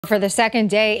For the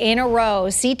second day in a row,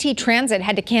 CT Transit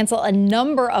had to cancel a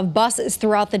number of buses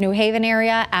throughout the New Haven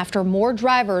area after more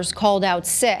drivers called out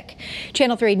sick.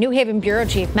 Channel 3 New Haven Bureau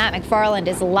Chief Matt McFarland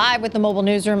is live with the mobile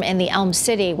newsroom in the Elm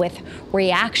City with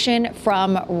reaction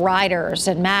from riders.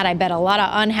 And Matt, I bet a lot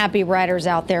of unhappy riders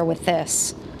out there with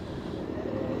this.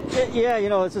 Yeah,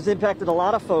 this has impacted a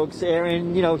lot of folks.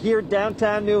 And, here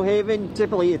downtown New Haven,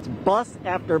 typically it's bus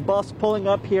after bus pulling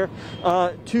up here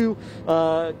to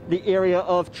the area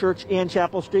of Church and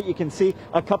Chapel Street. You can see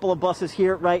a couple of buses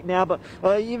here right now. But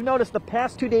you've noticed the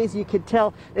past 2 days, you could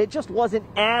tell it just wasn't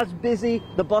as busy.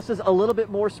 The buses a little bit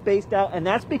more spaced out. And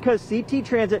that's because CT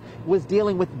Transit was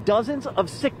dealing with dozens of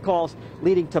sick calls,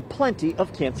 leading to plenty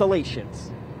of cancellations.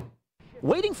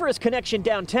 Waiting for his connection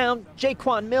downtown,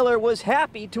 Jaquan Miller was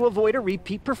happy to avoid a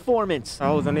repeat performance.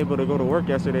 I was unable to go to work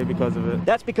yesterday because of it.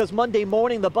 That's because Monday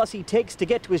morning, the bus he takes to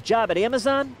get to his job at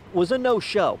Amazon was a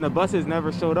no-show. The buses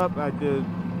never showed up at the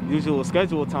usual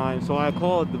schedule time, so I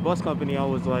called the bus company. I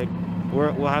was like,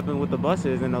 what happened with the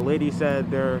buses? And the lady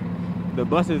said the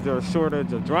buses are a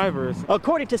shortage of drivers.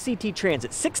 According to CT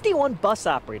Transit, 61 bus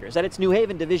operators at its New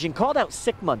Haven division called out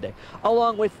sick Monday,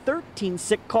 along with 13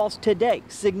 sick calls today,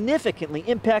 significantly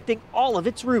impacting all of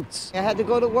its routes. I had to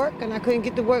go to work and I couldn't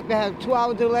get to work. They had a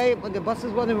 2-hour delay, but the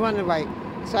buses wasn't running right.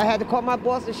 So I had to call my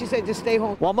boss and she said just stay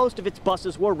home. While most of its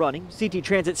buses were running, CT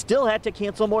Transit still had to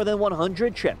cancel more than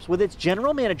 100 trips, with its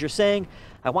general manager saying,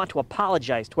 "I want to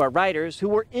apologize to our riders who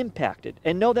were impacted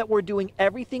and know that we're doing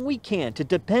everything we can to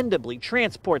dependably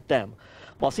transport them."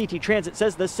 While CT Transit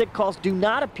says the sick calls do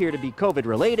not appear to be COVID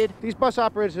related. These bus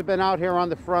operators have been out here on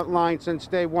the front line since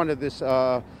day one of this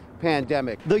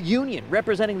pandemic. The union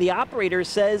representing the operators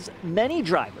says many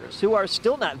drivers who are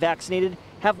still not vaccinated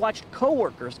have watched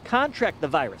coworkers contract the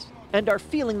virus and are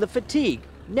feeling the fatigue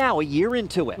now a year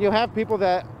into it. You have people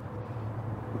that,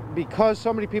 because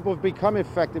so many people have become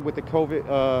infected with the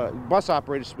COVID, bus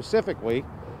operators specifically,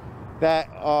 that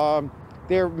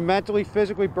they're mentally,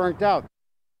 physically burnt out.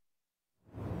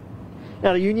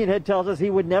 Now, the union head tells us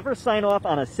he would never sign off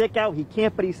on a sick out. He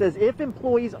can't, but he says if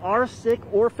employees are sick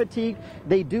or fatigued,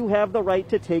 they do have the right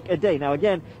to take a day. Now,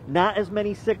 again, not as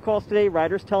many sick calls today.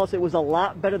 Riders tell us it was a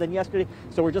lot better than yesterday,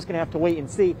 so we're just going to have to wait and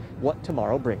see what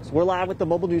tomorrow brings. We're live with the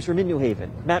mobile newsroom in New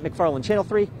Haven. Matt McFarland, Channel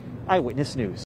 3 Eyewitness News.